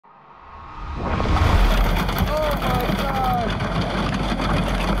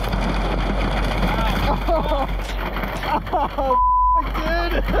Oh,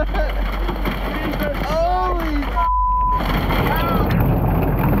 dude! Holy!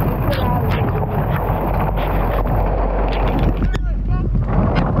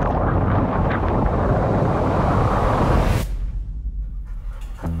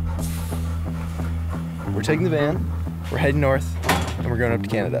 We're taking the van, we're heading north, and we're going up to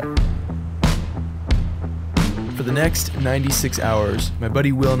Canada. For the next 96 hours, my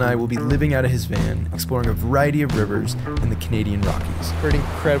buddy Will and I will be living out of his van, exploring a variety of rivers in the Canadian Rockies. Pretty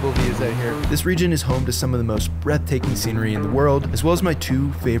incredible views out here. This region is home to some of the most breathtaking scenery in the world, as well as my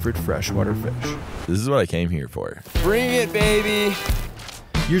two favorite freshwater fish. This is what I came here for. Bring it, baby!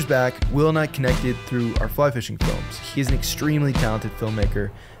 Years back, Will and I connected through our fly fishing films. He is an extremely talented filmmaker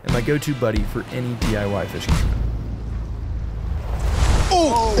and my go-to buddy for any DIY fishing trip.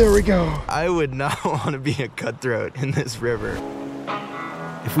 Oh, there we go. I would not want to be a cutthroat in this river.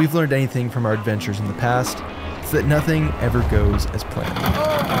 If we've learned anything from our adventures in the past, it's that nothing ever goes as planned. Oh my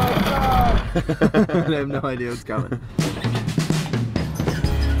God! I have no idea what's coming.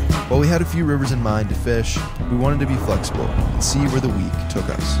 While we had a few rivers in mind to fish, we wanted to be flexible and see where the week took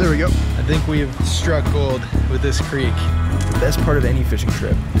us. There we go. I think we have struck gold with this creek. The best part of any fishing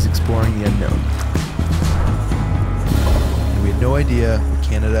trip is exploring the unknown. And we had no idea what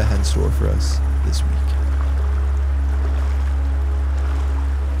Canada had in store for us this week.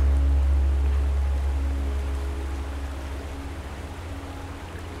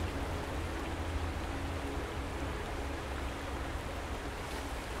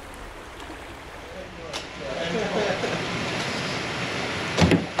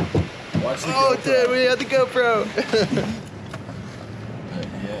 Oh, dude, we had the GoPro.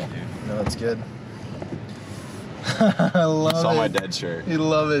 Yeah, dude. No, that's good. I love It's on it. my dead shirt. You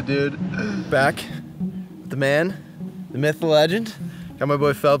love it, dude. Back with the man, the myth, the legend. Got my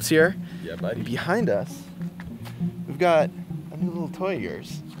boy Phelps here. Yeah, buddy. Behind us, we've got a new little toy of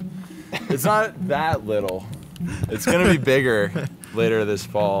yours. It's not that little. It's gonna be bigger later this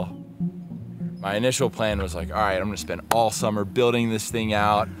fall. My initial plan was like, all right, I'm gonna spend all summer building this thing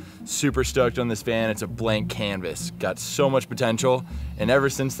out. Super stoked on this van. It's a blank canvas. Got so much potential. And ever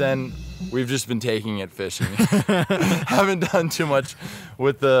since then, we've just been taking it fishing. Haven't done too much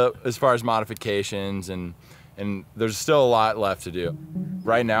with as far as modifications, and there's still a lot left to do.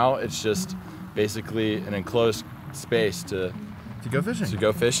 Right now, it's just basically an enclosed space to go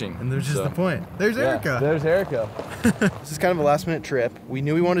fishing. And there's just the point. There's Erica. There's Erica. This is kind of a last minute trip. We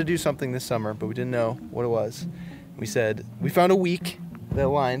knew we wanted to do something this summer, but we didn't know what it was. We said, we found a week that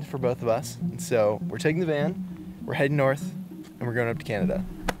aligned for both of us. And so we're taking the van, we're heading north, and we're going up to Canada.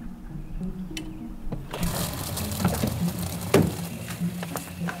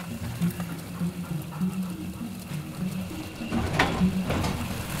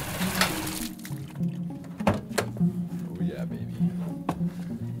 Oh yeah, baby.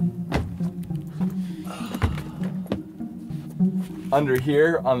 Under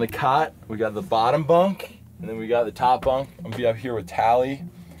here on the cot, we got the bottom bunk, and then we got the top bunk. I'm gonna be up here with Tally.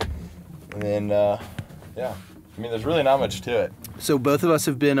 And then, yeah. I mean, there's really not much to it. So both of us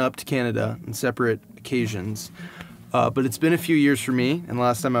have been up to Canada on separate occasions, but it's been a few years for me, and the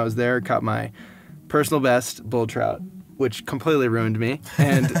last time I was there, I caught my personal best bull trout, which completely ruined me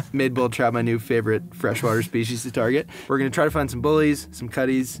and made bull trout my new favorite freshwater species to target. We're gonna try to find some bullies, some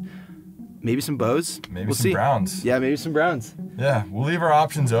cutties, maybe some bows. Maybe we'll some see. browns. Yeah, maybe some browns. Yeah, we'll leave our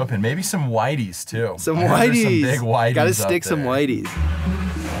options open. Maybe some whiteys too. Some I heard there's whiteys. Some big whiteys. Gotta up stick some there. whiteys.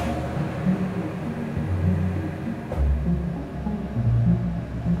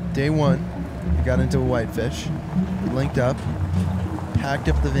 Day one, we got into a whitefish. We linked up, packed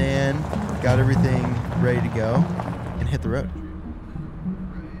up the van, got everything ready to go, and hit the road.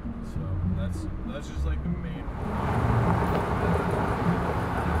 So that's just like the main.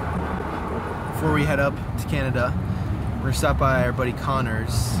 Before we head up to Canada, we're gonna stop by our buddy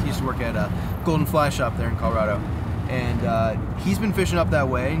Connor's. He used to work at a Golden Fly Shop there in Colorado, and he's been fishing up that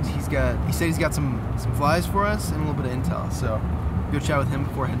way. He said he's got some flies for us and a little bit of intel. So go chat with him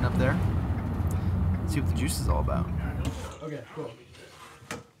before heading up there. See what the juice is all about. Okay, cool.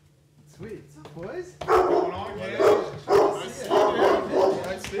 Sweet. What's up, boys? What's going on, guys? Nice to see you.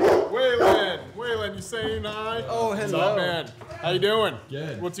 Nice to see you. Waylon, you saying hi? Oh, What's hello. up, man? How you doing?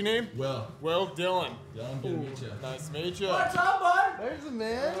 Good. What's your name? Will. Will Dylan. Dylan, good to meet you. Nice to meet you. What's up, bud? There's the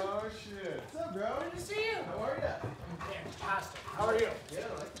man. Oh, shit. What's up, bro? Good to see you. How are you? Fantastic. How are you? Yeah,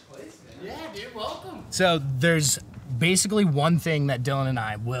 I like the place, man. Yeah, dude, welcome. So there's basically one thing that Dylan and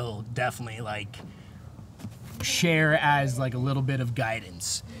I will definitely like share as like a little bit of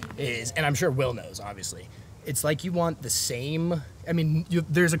guidance is, and I'm sure Will knows, obviously. It's like you want the same, I mean,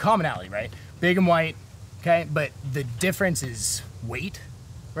 there's a commonality, right? Big and white, okay? But the difference is weight,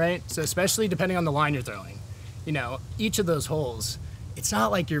 right? So especially depending on the line you're throwing, you know, each of those holes, it's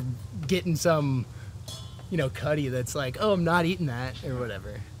not like you're getting some, you know, cutty that's like, oh, I'm not eating that or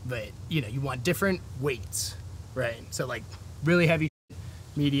whatever. But, you know, you want different weights, right? So like really heavy,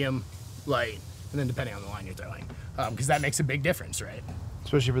 medium, light, and then depending on the line you're throwing, because that makes a big difference, right?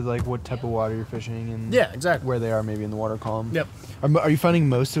 Especially with like what type of water you're fishing and Yeah, exactly. where they are maybe in the water column. Yep. Are you finding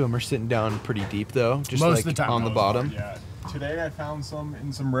most of them are sitting down pretty deep though? Just Most like of the time. on the bottom? Yeah. Today I found some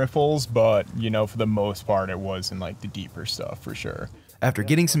in some riffles, but you know, for the most part, it was in like the deeper stuff for sure. After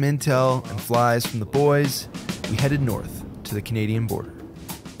getting some intel and flies from the boys, we headed north to the Canadian border.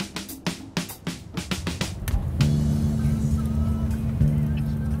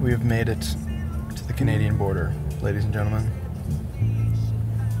 We have made it to the Canadian border, ladies and gentlemen.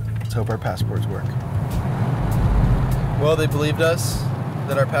 Let's hope our passports work. Well, they believed us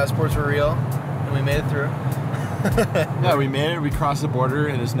that our passports were real, and we made it through. Yeah, we made it. We crossed the border.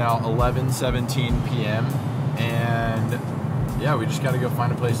 It is now 11:17 p.m. And yeah, we just got to go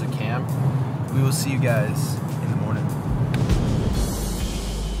find a place to camp. We will see you guys in the morning.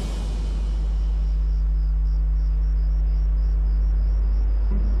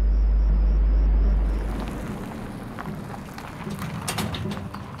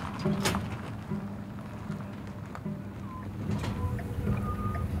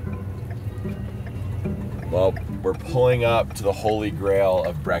 Well, we're pulling up to the holy grail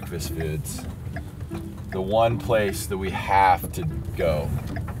of breakfast foods. The one place that we have to go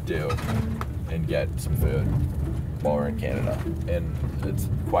do and get some food while we're in Canada. And it's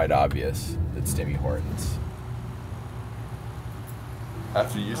quite obvious. It's Timmy Hortons.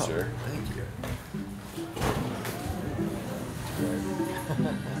 After you, sir. Thank you.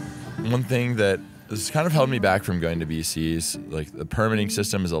 One thing that has kind of held me back from going to BC is like the permitting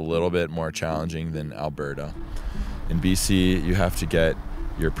system is a little bit more challenging than Alberta. In BC, you have to get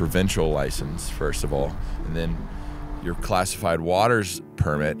your provincial license, first of all, and then your classified waters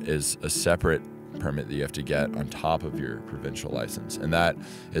permit is a separate permit that you have to get on top of your provincial license, and that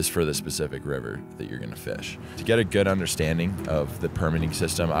is for the specific river that you're going to fish. To get a good understanding of the permitting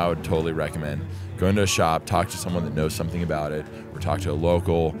system, I would totally recommend going to a shop, talk to someone that knows something about it, or talk to a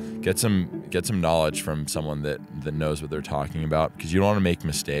local, get some knowledge from someone that knows what they're talking about, because you don't want to make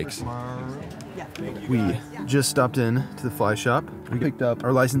mistakes. We just stopped in to the fly shop. We picked up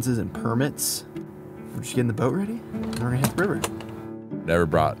our licenses and permits. We're just getting the boat ready, and we're gonna hit the river. Never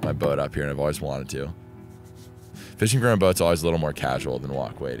brought my boat up here, and I've always wanted to. Fishing from a boat's always a little more casual than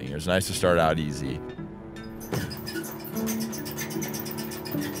walk wading. It was nice to start out easy.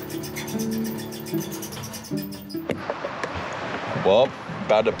 Well,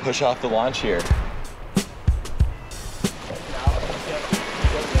 about to push off the launch here.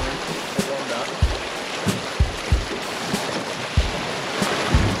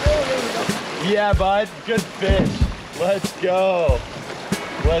 Yeah, bud. Good fish. Let's go.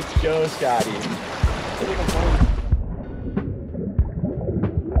 Let's go, Scotty.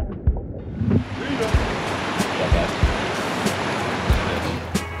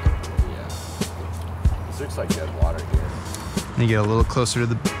 This looks like good water here. And you get a little closer to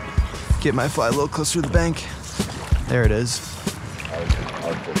the, get my fly a little closer to the bank. There it is.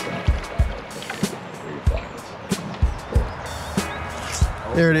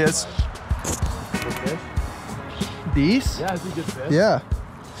 There it is. These? Yeah, it's a good fish. Yeah.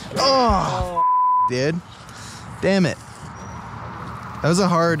 Oh, dude. Damn it. That was a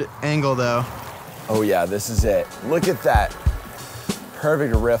hard angle though. Oh yeah, this is it. Look at that.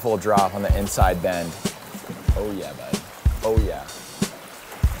 Perfect riffle drop on the inside bend. Oh yeah, bud. Oh yeah.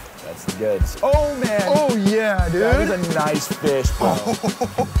 That's the goods. Oh man. Oh yeah, dude. That was a nice fish, bro.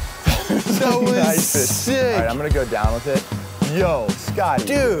 That was nice fish. sick. All right, I'm gonna go down with it. Yo, Scotty.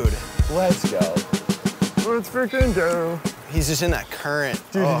 Dude. Let's go. Let's freaking go. He's just in that current.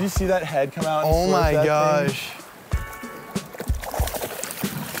 Dude, did you see that head come out? And oh slurp my that gosh. Thing?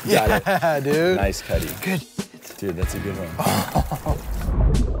 Got Yeah, it. dude. Nice cutty. Good. Dude, that's a good one.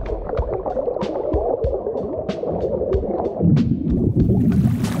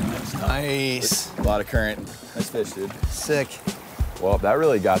 Nice. A lot of current. Nice fish, dude. Sick. Well, that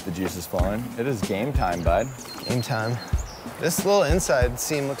really got the juices flowing. It is game time, bud. Game time. This little inside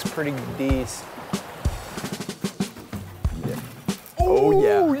seam looks pretty decent. Yeah. Oh,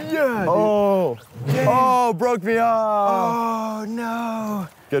 yeah. Yeah, dude. Oh. Yeah. Oh, broke me off. Oh, no.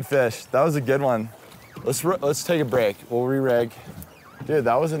 Good fish. That was a good one. Let's take a break. We'll re-rig. Dude,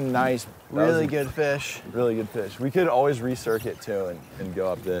 that was a nice, Really good fish. really good fish. We could always recircuit too and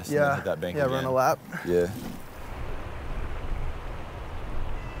go up this and then hit that bank Yeah, again. run a lap. Yeah.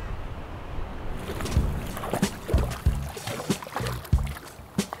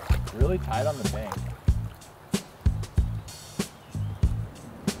 really tight on the bank.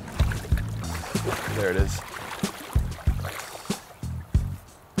 There it is.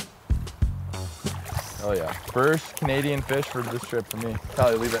 Oh yeah. First Canadian fish for this trip for me.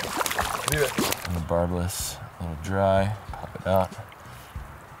 Callie, leave it. Leave it. And the barbless, a little dry. Pop it out.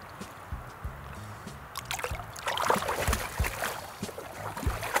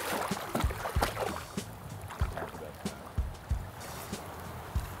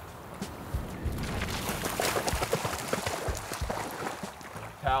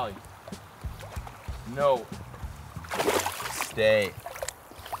 Callie. No. Stay.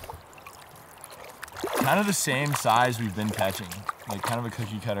 Kind of the same size we've been catching. Like kind of a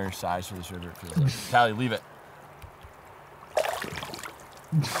cookie cutter size for this river, it feels like. Callie, leave it.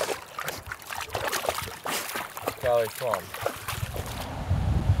 Callie, come on.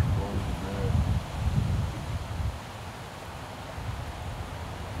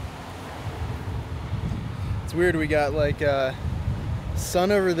 It's weird, we got like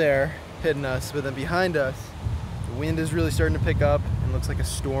sun over there hitting us, but then behind us, the wind is really starting to pick up and looks like a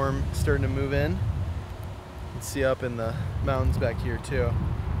storm starting to move in. You can see up in the mountains back here too.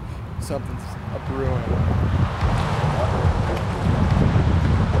 Something's up brewing.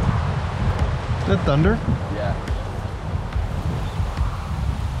 Is that thunder? Yeah.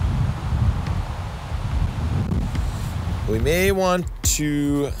 We may want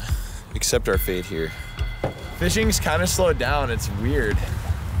to accept our fate here. Fishing's kind of slowed down. It's weird.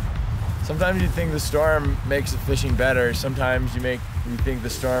 Sometimes you think the storm makes the fishing better. Sometimes you think the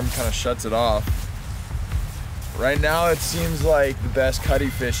storm kind of shuts it off. Right now, it seems like the best cutty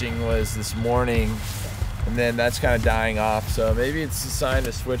fishing was this morning, and then that's kind of dying off. So maybe it's a sign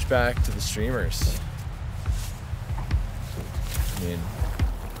to switch back to the streamers. I mean,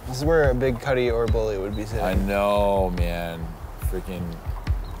 This is where a big cutty or bully would be sitting. I know, man. Freaking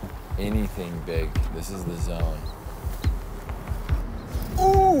anything big. This is the zone.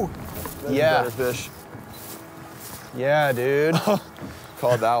 Ooh! That's Yeah. a better fish. Yeah, dude.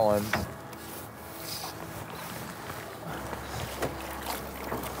 Called that one.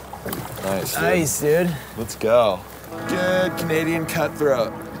 Nice. Dude. Nice, dude. Let's go. Good Canadian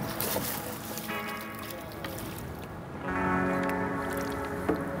cutthroat.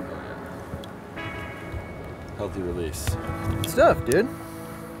 Healthy release. Good stuff, dude.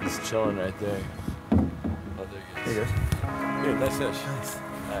 It's chilling right there. Oh, there There he you goes. go. Dude, nice fish.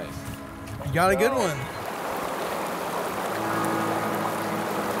 Nice. You got a good one.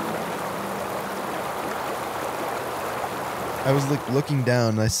 I was like looking down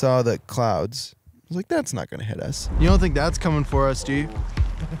and I saw the clouds. I was like, that's not gonna hit us. You don't think that's coming for us, do you?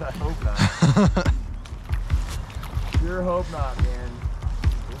 I hope not. Sure hope not, man.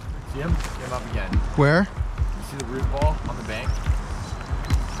 See him? See him up again. Where? You see the root ball on the bank?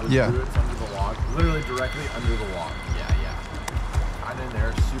 Those Yeah. roots under the log. Literally directly under the log. Yeah, yeah. Kind of in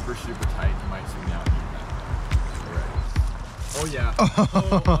there, super, super tight. You might zoom out and get that. Right. Oh, yeah.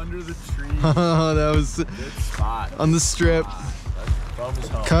 Oh, under the tree. Oh, that was Good spot. on the strip. That's from his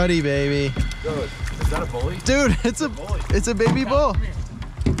home. Cutty, baby. Good. Is that a bully? Dude, it's a baby bull. Come here.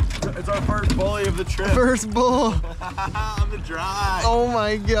 It's our first bully of the trip. First bull. on the drive. Oh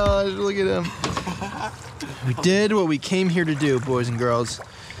my gosh, look at him. We did what we came here to do, boys and girls.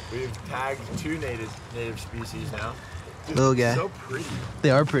 We've tagged 2 native species now. Dude, Little guy. So pretty.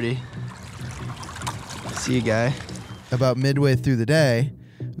 They are pretty. See you, guy. About midway through the day,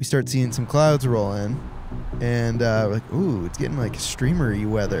 we start seeing some clouds roll in, and we're like, ooh, it's getting like streamery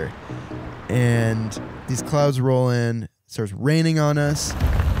weather. And these clouds roll in, it starts raining on us.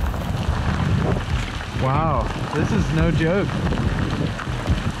 Wow, this is no joke.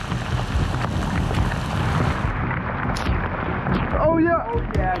 Oh yeah! Oh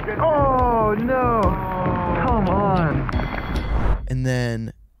yeah, good. Oh no! Oh. Come on! And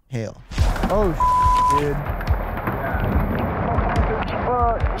then hail. Oh dude.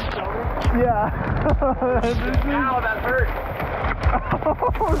 Yeah. Ow, that hurt.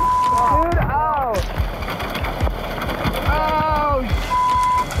 Oh, dude, ow. Oh.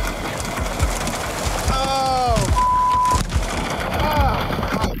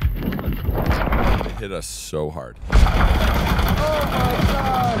 Oh. It hit us so hard. Oh my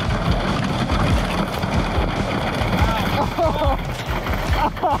gosh.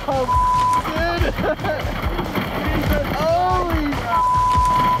 Oh, dude. Holy.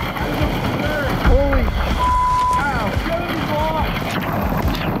 Holy.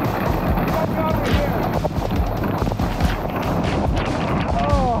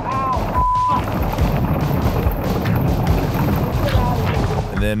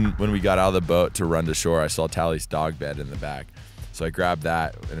 And then when we got out of the boat to run to shore, I saw Tally's dog bed in the back. So I grabbed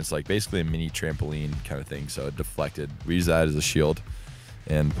that, and it's like basically a mini trampoline kind of thing. So it deflected. We used that as a shield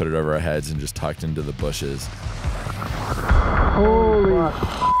and put it over our heads and just tucked into the bushes. Holy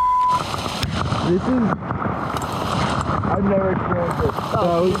this is I've never experienced this.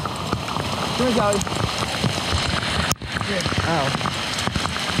 Oh, come here, Callie. Ow.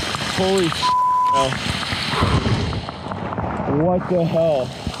 Holy what the hell?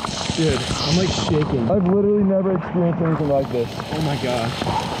 Dude, I'm like shaking. I've literally never experienced anything like this. Oh my gosh.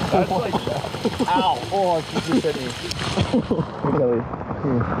 That's like, ow. Oh, it just hit me. Hey, Kelly.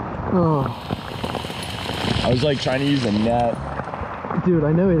 Here. Oh. I was like trying to use a net. Dude,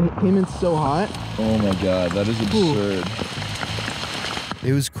 I know it came in so hot. Oh my God, that is absurd.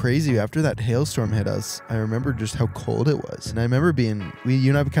 It was crazy. After that hailstorm hit us, I remember just how cold it was. And I remember you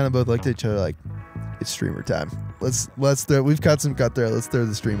and I kind of both looked at each other like, it's streamer time. Let's throw, we've got some cut there. Let's throw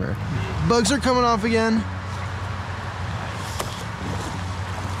the streamer. Bugs are coming off again.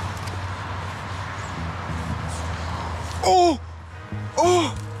 Oh!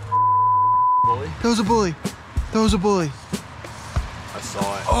 Oh! Bully? That was a bully. That was a bully. I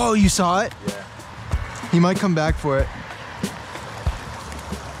saw it. Oh, you saw it? Yeah. He might come back for it.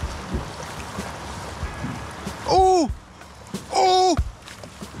 Oh! Oh!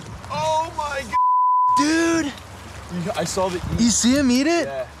 Oh my God. Dude! I saw the You see him eat it?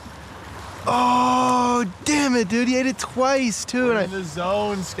 Yeah. Oh, damn it, dude. He ate it twice, too. We're And in the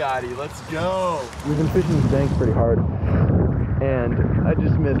zone, Scotty. Let's go. We've been fishing these banks pretty hard. And I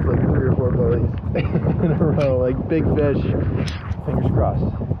just missed like 3 or 4 bullies in a row. Like big fish. Fingers crossed.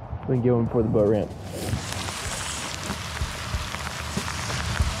 We can get one before the boat ramp.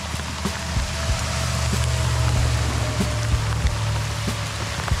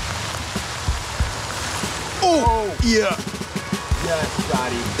 Oh, yeah. Yes,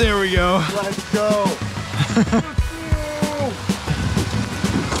 Scotty. There we go. Let's go.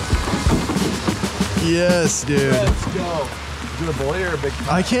 Yes, dude. Let's go. Is it a bully or a big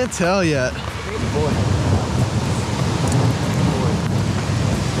cut? I can't tell yet. I think it's a bully.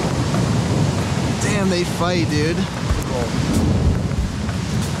 Damn, they fight, dude.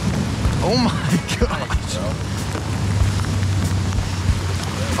 Oh my gosh.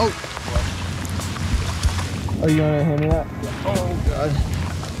 Oh. Are you gonna hand me that? Oh god.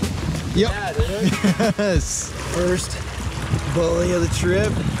 Yep. Yeah, dude. Yes. First bully of the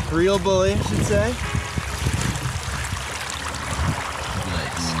trip. Real bully, I should say.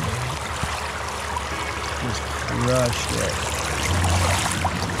 Nice. Just crushed it.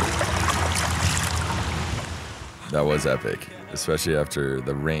 That was epic, especially after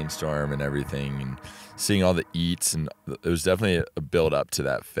the rainstorm and everything, and seeing all the eats, and it was definitely a build up to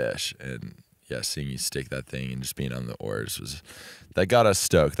that fish. And yeah, seeing you stick that thing and just being on the oars that got us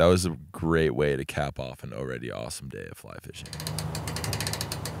stoked. That was a great way to cap off an already awesome day of fly fishing.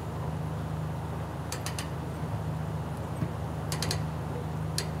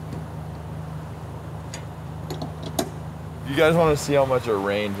 You guys want to see how much it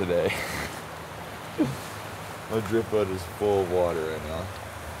rained today? My drift boat is full of water right now.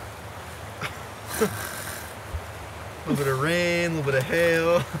 A little bit of rain, a little bit of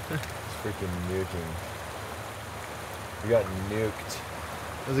hail. It's freaking nuking. We got nuked.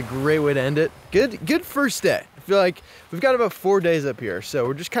 That was a great way to end it. Good first day. I feel like we've got about 4 days up here, so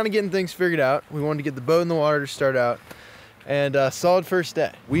we're just kind of getting things figured out. We wanted to get the boat in the water to start out, and solid first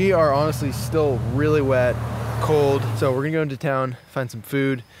day. We are honestly still really wet, cold, so we're gonna go into town, find some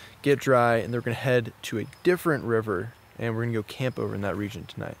food, get dry, and then we're gonna head to a different river, and we're gonna go camp over in that region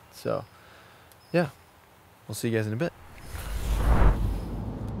tonight. So yeah, we'll see you guys in a bit.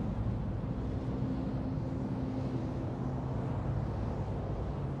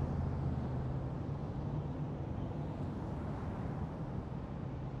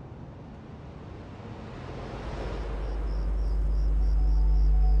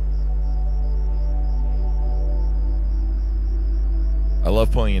 I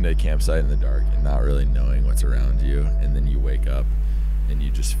love pulling into a campsite in the dark and not really knowing what's around you, and then you wake up and you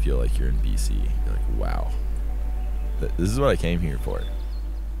just feel like you're in BC. You're like, wow, this is what I came here for.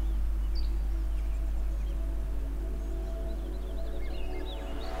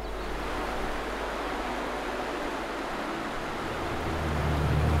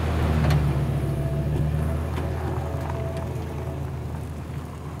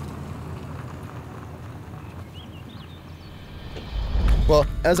 Well,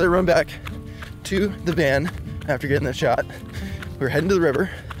 as I run back to the van after getting that shot, we're heading to the river,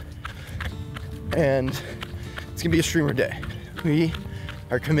 and it's gonna be a streamer day. We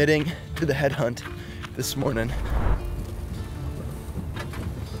are committing to the head hunt this morning.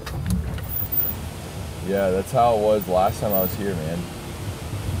 Yeah, that's how it was last time I was here, man.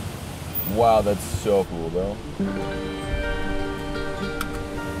 Wow, that's so cool, though.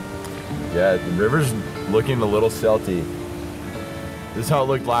 Yeah, the river's looking a little silty. This is how it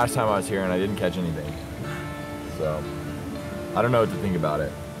looked last time I was here and I didn't catch anything. So, I don't know what to think about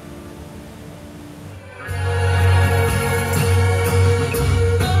it.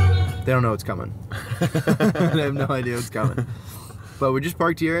 They don't know what's coming. They have no idea what's coming. But we just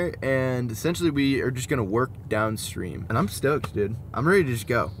parked here, and essentially we are just gonna work downstream. And I'm stoked, dude. I'm ready to just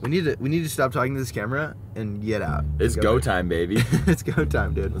go. We need to stop talking to this camera and get out. It's go time, baby. It's go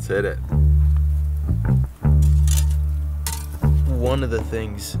time, dude. Let's hit it. One of the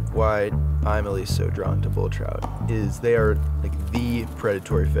things why I'm at least so drawn to bull trout is they are like the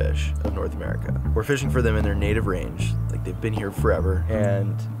predatory fish of North America. We're fishing for them in their native range. Like they've been here forever,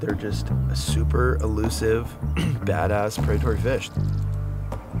 and they're just a super elusive, badass predatory fish.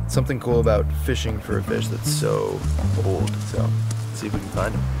 Something cool about fishing for a fish that's so old. So let's see if we can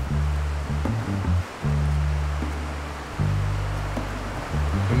find him.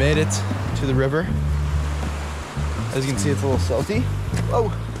 We made it to the river. As you can see, it's a little salty. Whoa.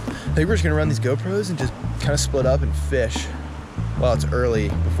 I think we're just gonna run these GoPros and just kind of split up and fish while it's early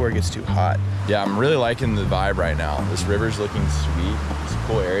before it gets too hot. Yeah, I'm really liking the vibe right now. This river's looking sweet. It's a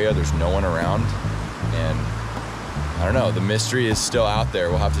cool area. There's no one around. And I don't know, the mystery is still out there.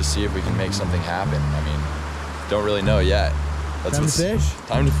 We'll have to see if we can make something happen. I mean, don't really know yet. Time to fish.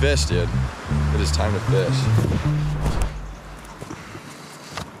 Time to fish, dude. It is time to fish.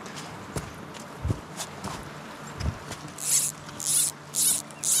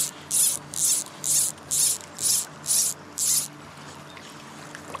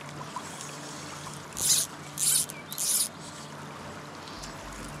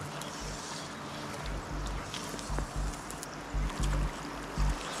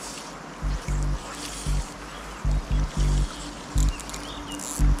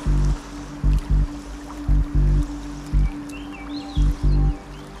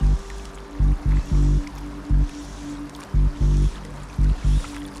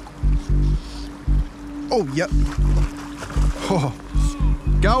 Oh, yep. Oh,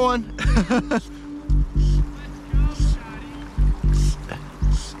 got one.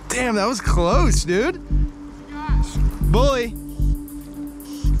 Damn, that was close, dude. Bully.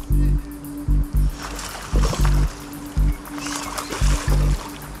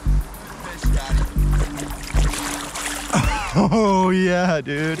 Oh, yeah,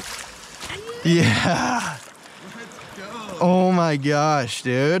 dude. Yeah. Oh my gosh,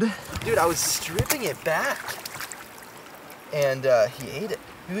 dude. Dude, I was stripping it back, and he ate it.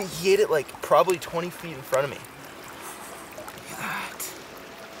 He ate it like probably 20 feet in front of me. Look at that.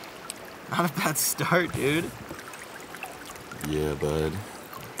 Not a bad start, dude. Yeah, bud.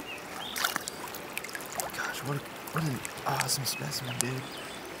 Gosh, what an awesome specimen, dude.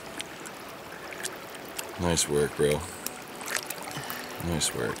 Nice work, bro.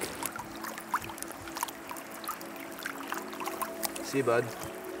 Nice work. See you, bud.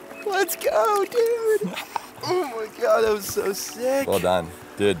 Let's go, dude. Oh my God, that was so sick. Well done.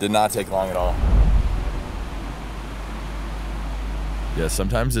 Dude, did not take long at all. Yeah,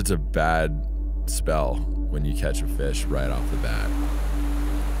 sometimes it's a bad spell when you catch a fish right off the bat.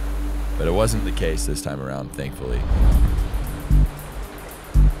 But it wasn't the case this time around, thankfully.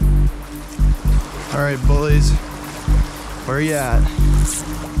 All right, bullies. Where are you at?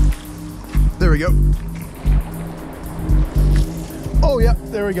 There we go. Oh, yeah,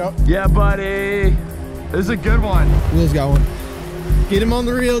 there we go. Yeah, buddy. This is a good one. Will's got one. Get him on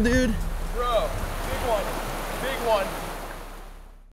the reel, dude. Bro, big one. Big one.